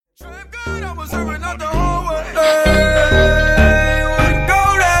There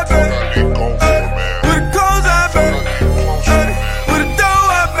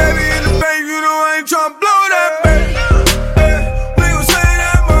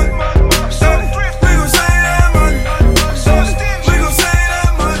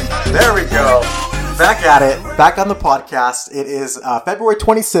we go. Back at it. Back on the podcast. It is February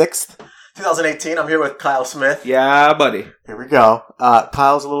 26th, 2018. I'm here with Kyle Smith. Yeah, buddy. Here we go.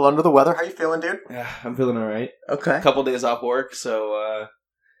 Kyle's a little under the weather. How you feeling, dude? Yeah, I'm feeling all right. Okay. A couple days off work, so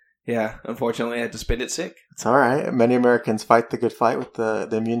yeah, unfortunately I had to spend it sick. It's all right. Many Americans fight the good fight with the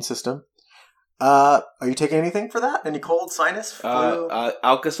immune system. Are you taking anything for that? Any cold, sinus, flu?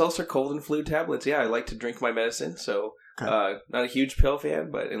 Alka-Seltzer cold and flu tablets. Yeah, I like to drink my medicine, so not a huge pill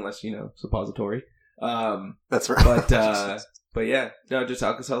fan, but unless, suppository. That's right. But yeah, no, just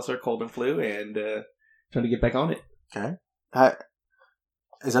Alka-Seltzer cold and flu, and trying to get back on it. Okay.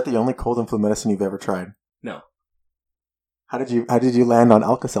 Is that the only cold and flu medicine you've ever tried? No. How did you land on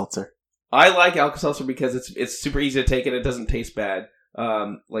Alka-Seltzer? I like Alka-Seltzer because it's super easy to take and it doesn't taste bad.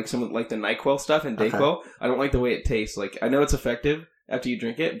 Like the NyQuil stuff and Dayquil. Okay. I don't like the way it tastes. Like, I know it's effective after you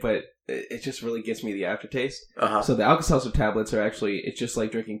drink it, but it just really gets me the aftertaste. Uh-huh. So the Alka-Seltzer tablets are actually, it's just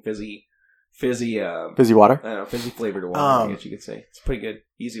like drinking fizzy water? I don't know, fizzy flavored water, I guess you could say. It's pretty good.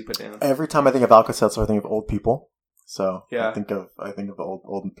 Easy to put down. Every time I think of Alka-Seltzer, I think of old people. So yeah. I think of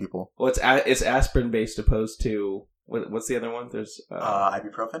old people. Well, it's aspirin based opposed to what's the other one? There's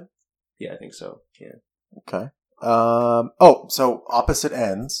ibuprofen. Yeah, I think so. Yeah. Okay. So opposite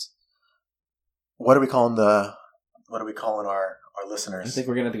ends. What are we calling our listeners? I think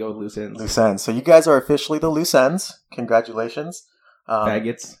we're gonna have to go with loose ends. Loose ends. So you guys are officially the loose ends. Congratulations.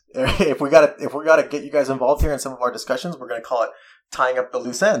 Faggots. If we gotta get you guys involved here in some of our discussions, we're gonna call it tying up the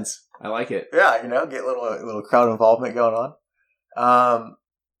loose ends. I like it. Yeah, get a little crowd involvement going on.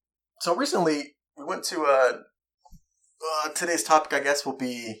 So recently we went to today's topic, I guess, will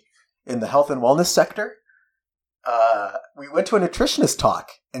be in the health and wellness sector. We went to a nutritionist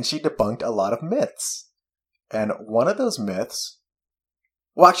talk, and she debunked a lot of myths. And one of those myths.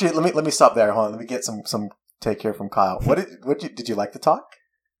 Well, actually, let me stop there. Hold on, let me get some take here from Kyle. Did you like the talk?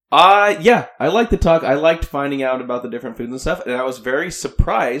 Yeah, I liked the talk. I liked finding out about the different foods and stuff, and I was very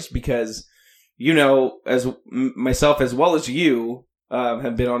surprised because, as myself as well as you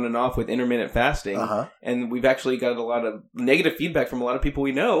have been on and off with intermittent fasting, and we've actually got a lot of negative feedback from a lot of people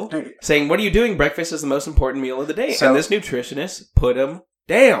we know saying, "What are you doing? Breakfast is the most important meal of the day." And this nutritionist put them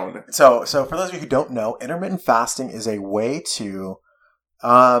down. So for those of you who don't know, intermittent fasting is a way to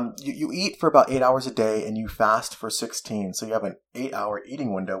you eat for about 8 hours a day and you fast for 16. So you have an 8-hour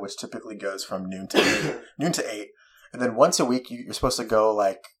eating window, which typically goes from noon to 8. And then once a week, you're supposed to go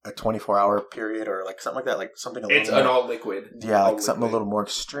like a 24-hour period or like something like that, like something a little It's an all liquid. Yeah, like something a little more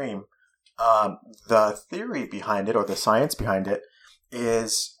extreme. The theory behind it, or the science behind it,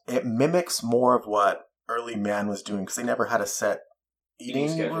 is it mimics more of what early man was doing because they never had a set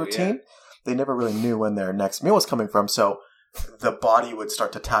eating routine. Yeah. They never really knew when their next meal was coming from. So the body would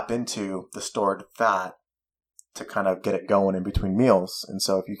start to tap into the stored fat to kind of get it going in between meals. And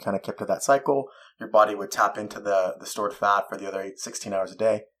so if you kind of kept to that cycle, your body would tap into the stored fat for the other 16 hours a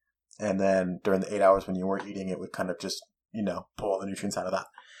day. And then during the 8 hours when you weren't eating, it would kind of just, pull all the nutrients out of that.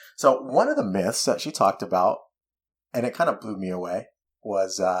 So one of the myths that she talked about, and it kind of blew me away,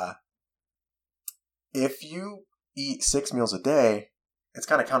 was if you eat 6 meals a day, it's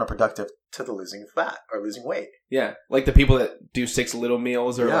kind of counterproductive to the losing fat or losing weight. Yeah, like the people that do 6 little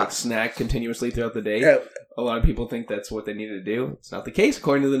meals or like snack continuously throughout the day. Yeah. A lot of people think that's what they need to do. It's not the case,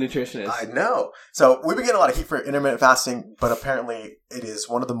 according to the nutritionist. I know. So we've been getting a lot of heat for intermittent fasting, but apparently it is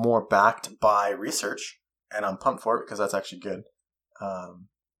one of the more backed by research, and I'm pumped for it because that's actually good.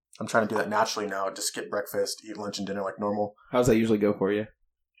 I'm trying to do that naturally now. Just skip breakfast, eat lunch and dinner like normal. How does that usually go for you?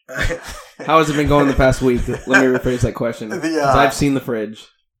 How has it been going the past week? Let me rephrase that question. Because I've seen the fridge.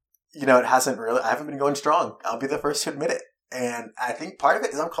 It hasn't really. I haven't been going strong. I'll be the first to admit it. And I think part of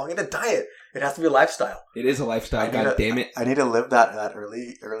it is I'm calling it a diet. It has to be a lifestyle. It is a lifestyle. God damn it! I need to live that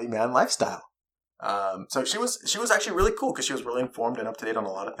early man lifestyle. So she was actually really cool because she was really informed and up to date on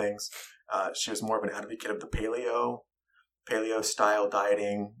a lot of things. She was more of an advocate of the paleo style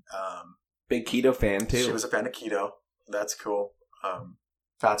dieting. Big keto fan too. She was a fan of keto. That's cool.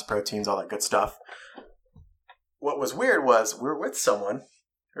 Fats, proteins, all that good stuff. What was weird was we were with someone,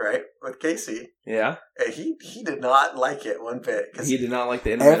 right, with Casey. Yeah. And he did not like it one bit. He did not like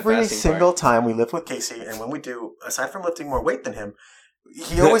the intermittent fasting every single time we live with Casey, and when we do, aside from lifting more weight than him,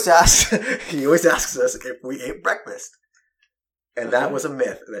 he always asks us if we ate breakfast. And that was a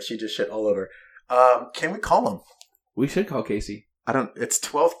myth that she just shit all over. Can we call him? We should call Casey. It's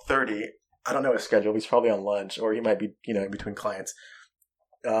 12:30. I don't know his schedule. He's probably on lunch, or he might be, in between clients.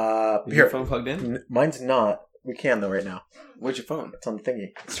 Is your phone plugged in? Mine's not. We can though right now. Where's your phone? It's on the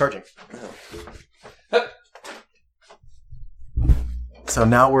thingy. It's charging. Oh. So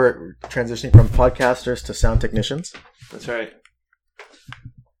now we're transitioning from podcasters to sound technicians. That's right.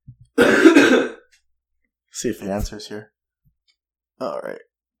 See if the answer's here. All right.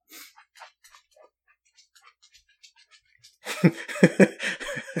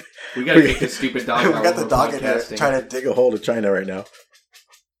 We gotta kick this stupid dog out. We got the dog in here podcasting. trying to dig a hole to China right now.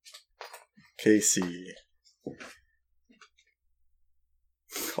 Casey.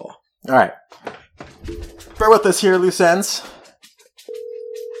 Call. All right. Bear with us here, loose ends.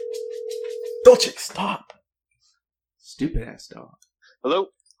 Dolce, stop. Stupid ass dog. Hello.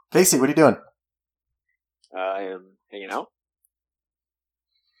 Casey, what are you doing? I am hanging out.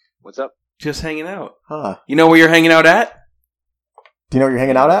 What's up? Just hanging out. Huh. You know where you're hanging out at? Do you know where you're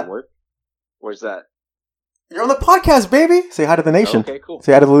hanging out at? Work? Where's that? You're on the podcast, baby. Say hi to the nation. Okay, cool.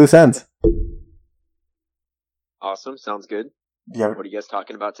 Say hi to the loose ends. Awesome. Sounds good. Yeah. What are you guys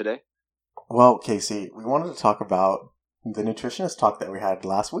talking about today? Well, Casey, we wanted to talk about the nutritionist talk that we had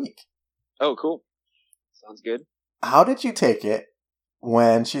last week. Oh, cool. Sounds good. How did you take it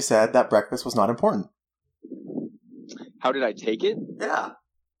when she said that breakfast was not important? How did I take it? Yeah.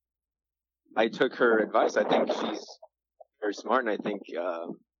 I took her advice. I think she's very smart, and I think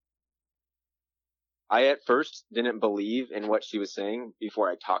I at first didn't believe in what she was saying before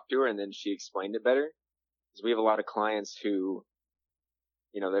I talked to her, and then she explained it better. Because we have a lot of clients who,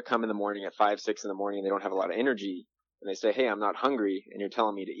 they come in the morning at 5, 6 in the morning, and they don't have a lot of energy, and they say, hey, I'm not hungry, and you're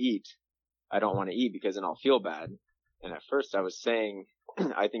telling me to eat. I don't want to eat because then I'll feel bad. And at first I was saying,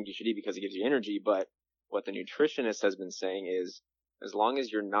 I think you should eat because it gives you energy, but what the nutritionist has been saying is, as long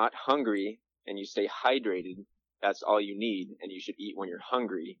as you're not hungry and you stay hydrated, that's all you need, and you should eat when you're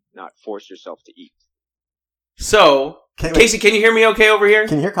hungry, not force yourself to eat. So, Casey, can you hear me okay over here?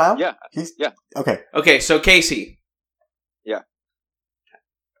 Can you hear Kyle? Yeah. Yeah. Okay. Okay, so Casey. Yeah.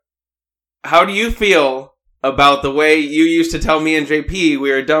 How do you feel about the way you used to tell me and JP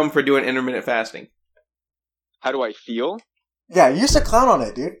we were dumb for doing intermittent fasting? How do I feel? Yeah, you used to clown on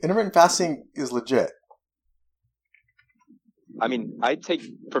it, dude. Intermittent fasting is legit. I mean, I take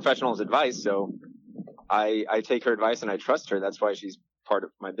professionals' advice, so I take her advice and I trust her. That's why she's part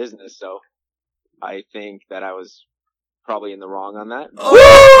of my business. So I think that I was probably in the wrong on that.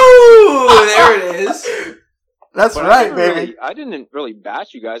 Ooh, there it is. That's But right, baby. I didn't really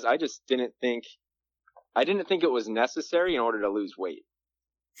bash you guys. I just didn't think it was necessary in order to lose weight.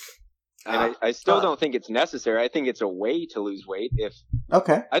 And I still don't think it's necessary. I think it's a way to lose weight.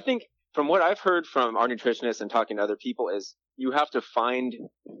 Okay. I think from what I've heard from our nutritionists and talking to other people is you have to find,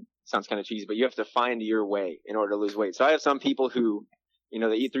 sounds kind of cheesy, but you have to find your way in order to lose weight. So I have some people who,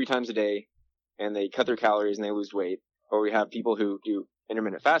 they eat 3 times a day and they cut their calories and they lose weight. Or we have people who do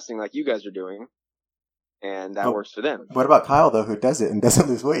intermittent fasting like you guys are doing, and that works for them. What about Kyle, though, who does it and doesn't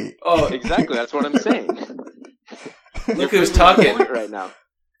lose weight? Oh, Exactly. That's what I'm saying. look who's talking. Right now.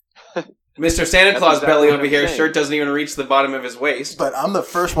 Mr. Santa That's Claus exactly belly what over I'm here. saying. Shirt doesn't even reach the bottom of his waist. But I'm the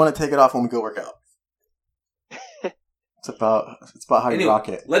first one to take it off when we go work out. It's about how you Anyway, rock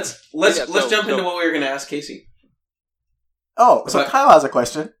it. Let's jump into what we were going to ask Casey. Oh, so Kyle has a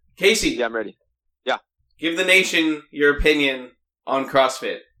question. Casey, Yeah, I'm ready. give the nation your opinion on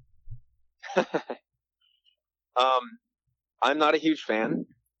CrossFit. I'm not a huge fan.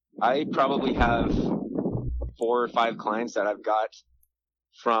 I probably have 4 or 5 clients that I've got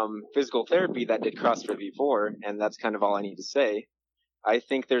from physical therapy that did CrossFit before, and that's kind of all I need to say. I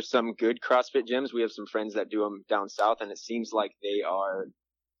think there's some good CrossFit gyms. We have some friends that do them down south, and it seems like they are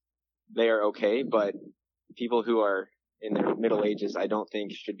okay, but people who are in their middle ages, I don't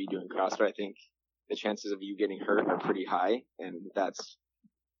think should be doing CrossFit. I think the chances of you getting hurt are pretty high, and that's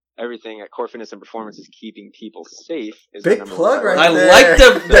everything at Core Fitness and Performance is keeping people safe. Is Big the number plug one right I there.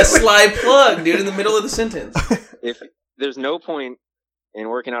 like the sly plug, dude, in the middle of the sentence. If there's no point in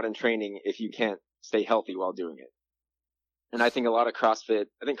working out and training if you can't stay healthy while doing it. And I think a lot of CrossFit,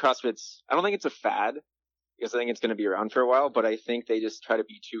 I don't think it's a fad because I think it's going to be around for a while, but I think they just try to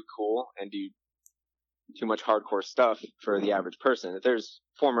be too cool and do too much hardcore stuff for the average person. If there's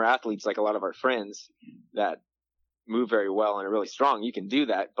former athletes like a lot of our friends that move very well and are really strong, you can do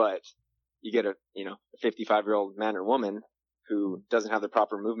that, but you get a 55-year-old man or woman who doesn't have the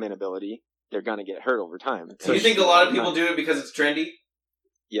proper movement ability, they're going to get hurt over time. So you think a lot of people do it because it's trendy?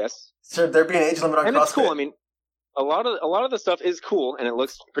 Yes. Should there be an age limit on And CrossFit? it's cool. I mean, a lot of the stuff is cool and it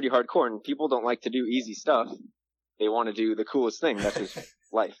looks pretty hardcore, and people don't like to do easy stuff. They want to do the coolest thing. That's just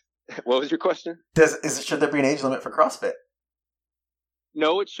life. What was your question? Should there be an age limit for CrossFit?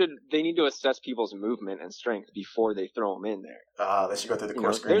 No, they need to assess people's movement and strength before they throw them in there. They should go through the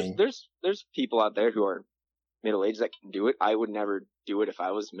core screening. There's people out there who are middle-aged that can do it. I would never do it if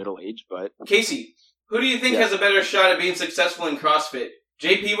I was middle-aged, but... Casey, who do you think has a better shot at being successful in CrossFit?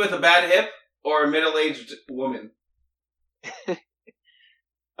 JP with a bad hip or a middle-aged woman?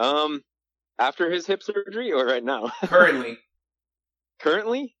 After his hip surgery or right now? Currently,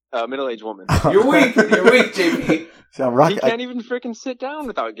 middle-aged woman. You're weak, JP. So he can't even freaking sit down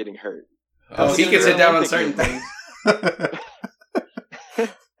without getting hurt. Oh, he can sit down on certain things.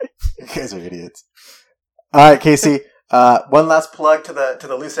 You guys are idiots. All right, Casey. One last plug to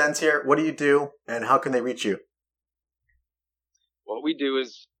the loose ends here. What do you do, and how can they reach you? What we do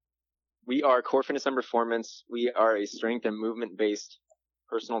is we are Core Fitness and Performance. We are a strength and movement-based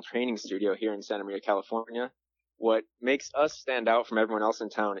personal training studio here in Santa Maria, California. What makes us stand out from everyone else in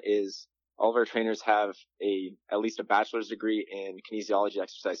town is all of our trainers have at least a bachelor's degree in kinesiology,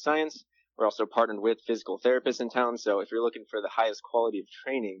 exercise science. We're also partnered with physical therapists in town. So if you're looking for the highest quality of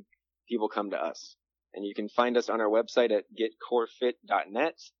training, people come to us. And you can find us on our website at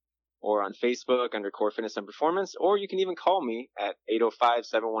getcorefit.net or on Facebook under Core Fitness and Performance, or you can even call me at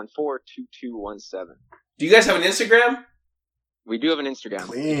 805-714-2217. Do you guys have an Instagram? We do have an Instagram.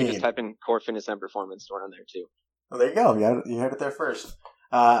 Clean. You can just type in Core Fitness and Performance. We're on there too. Well, there you go. You heard it there first.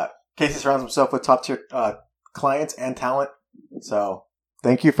 Casey surrounds himself with top-tier clients and talent. So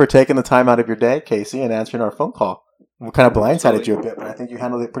thank you for taking the time out of your day, Casey, and answering our phone call. We kind of blindsided you a bit, but I think you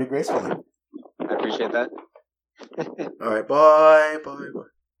handled it pretty gracefully. I appreciate that. All right, bye.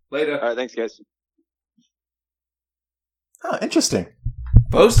 Later. All right, thanks, guys. Oh, interesting.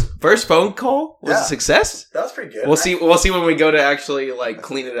 First phone call was a success. That was pretty good. We'll see when we go to actually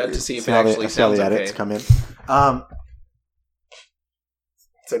clean it up to see if it actually sounds okay. Edits come in.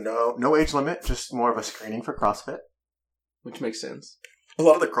 So no age limit, just more of a screening for CrossFit, which makes sense. A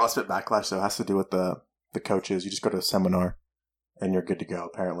lot of the CrossFit backlash though has to do with the coaches. You just go to a seminar and you're good to go.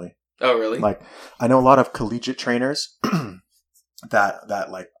 Apparently. Oh, really? I know a lot of collegiate trainers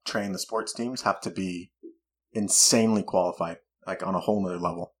that train the sports teams have to be insanely qualified, on a whole nother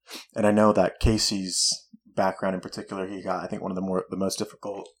level. And I know that Casey's background in particular, he got, I think, one of the most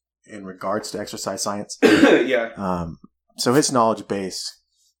difficult in regards to exercise science. Yeah. So his knowledge base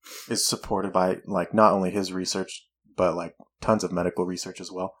is supported by not only his research, but tons of medical research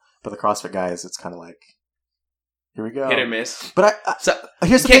as well. But the CrossFit guys, it's kind of here we go. Hit or miss. But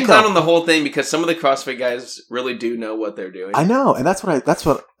here's the thing, you can't clown on the whole thing because some of the CrossFit guys really do know what they're doing. I know, and that's kind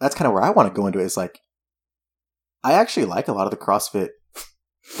of where I want to go into it. Is I actually like a lot of the CrossFit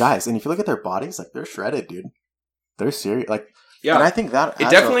guys, and if you look at their bodies, they're shredded, dude. They're serious. Yeah, and I think that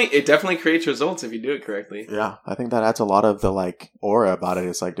it definitely creates results if you do it correctly. Yeah, I think that adds a lot of the aura about it.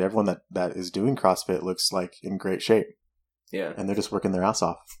 It's everyone that is doing CrossFit looks in great shape. Yeah, and they're just working their ass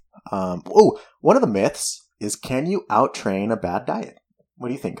off. One of the myths is, can you out-train a bad diet? What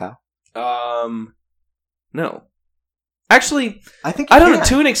do you think, Kyle? No. Actually, I think don't know.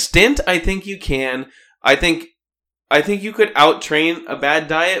 To an extent, I think you can. I think you could out-train a bad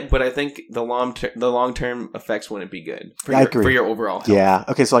diet, but I think the long-term effects wouldn't be good for your overall health. Yeah.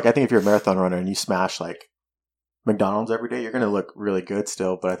 Okay, so I think if you're a marathon runner and you smash McDonald's every day, you're going to look really good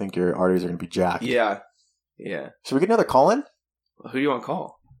still, but I think your arteries are going to be jacked. Yeah. Yeah. Should we get another call in? Who do you want to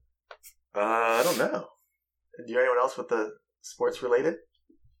call? I don't know. Do you have anyone else with the sports related?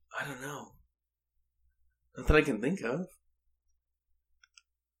 I don't know. Not that I can think of.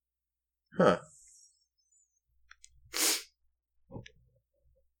 Huh.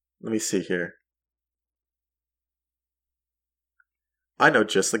 Let me see here. I know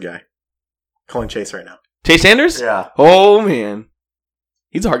just the guy. Calling Chase right now. Chase Sanders? Yeah. Oh, man.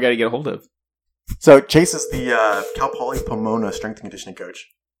 He's a hard guy to get a hold of. So Chase is the Cal Poly Pomona strength and conditioning coach.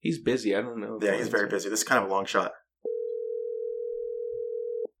 He's busy. I don't know. Yeah, he's very busy. This is kind of a long shot.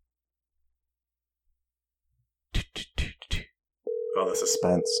 Oh, the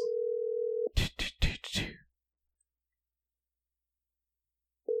suspense.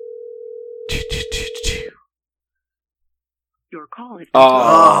 Your call is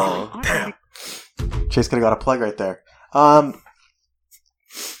damn. Chase could have got a plug right there. So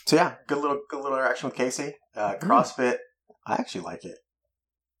yeah, good little interaction with Casey. CrossFit, I actually like it.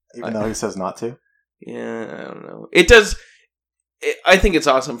 Even though he says not to. Yeah, I don't know. It does. I think it's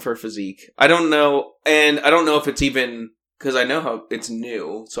awesome for physique. I don't know. And I don't know if it's even, because I know how it's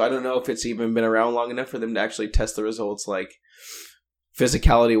new. So I don't know if it's even been around long enough for them to actually test the results,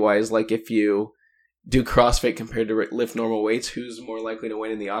 physicality wise. If you do CrossFit compared to lift normal weights, who's more likely to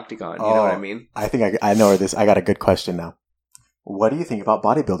win in the octagon? You know what I mean? I think I know where this. I got a good question now. What do you think about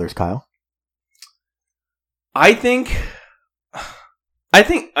bodybuilders, Kyle? I think I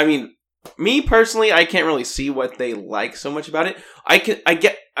think, I mean, me personally, I can't really see what they like so much about it. I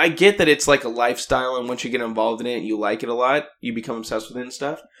get that it's like a lifestyle, and once you get involved in it, you like it a lot. You become obsessed with it and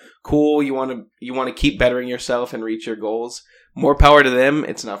stuff. Cool. You want to keep bettering yourself and reach your goals. More power to them.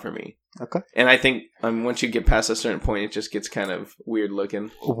 It's not for me. Okay. And I think once you get past a certain point, it just gets kind of weird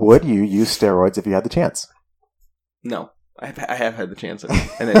looking. Would you use steroids if you had the chance? No, I have had the chance,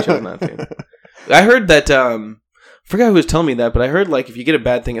 and I chose not to. I heard that. I forgot who was telling me that, but I heard like if you get a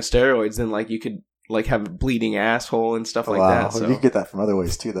bad thing of steroids, then like you could like have a bleeding asshole and stuff like that. So you can get that from other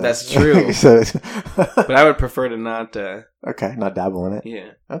ways too, though. that's true. But I would prefer to not. Okay, not dabble in it.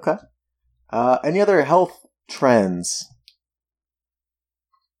 Yeah. Okay. Any other health trends?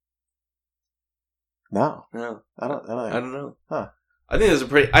 No. I don't know. Huh. I think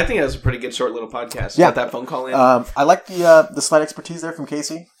that was a pretty good short little podcast. Yeah. Got that phone call in. I like the slight expertise there from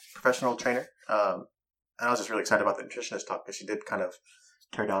Casey, professional trainer. And I was just really excited about the nutritionist talk because she did kind of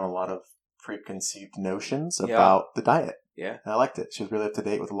tear down a lot of preconceived notions about the diet. Yeah. And I liked it. She was really up to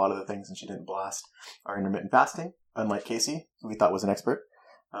date with a lot of the things, and she didn't blast our intermittent fasting, unlike Casey, who we thought was an expert,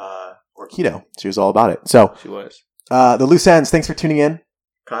 or keto. She was all about it. So she was. The loose ends. Thanks for tuning in.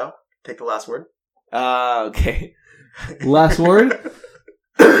 Kyle, take the last word. Okay. Last word.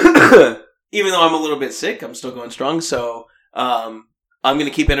 Even though I'm a little bit sick, I'm still going strong. So, I'm going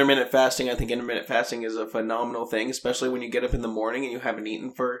to keep intermittent fasting. I think intermittent fasting is a phenomenal thing, especially when you get up in the morning and you haven't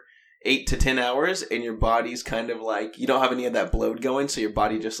eaten for 8 to 10 hours and your body's kind of like, you don't have any of that bloat going, so your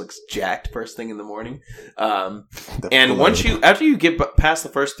body just looks jacked first thing in the morning. And after you get past the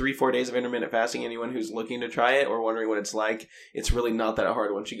first 3-4 days of intermittent fasting, anyone who's looking to try it or wondering what it's like, it's really not that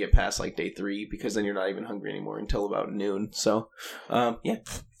hard once you get past like day 3, because then you're not even hungry anymore until about noon. So, yeah.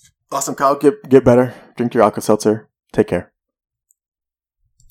 Awesome, Kyle. Get better. Drink your Alka-Seltzer. Take care.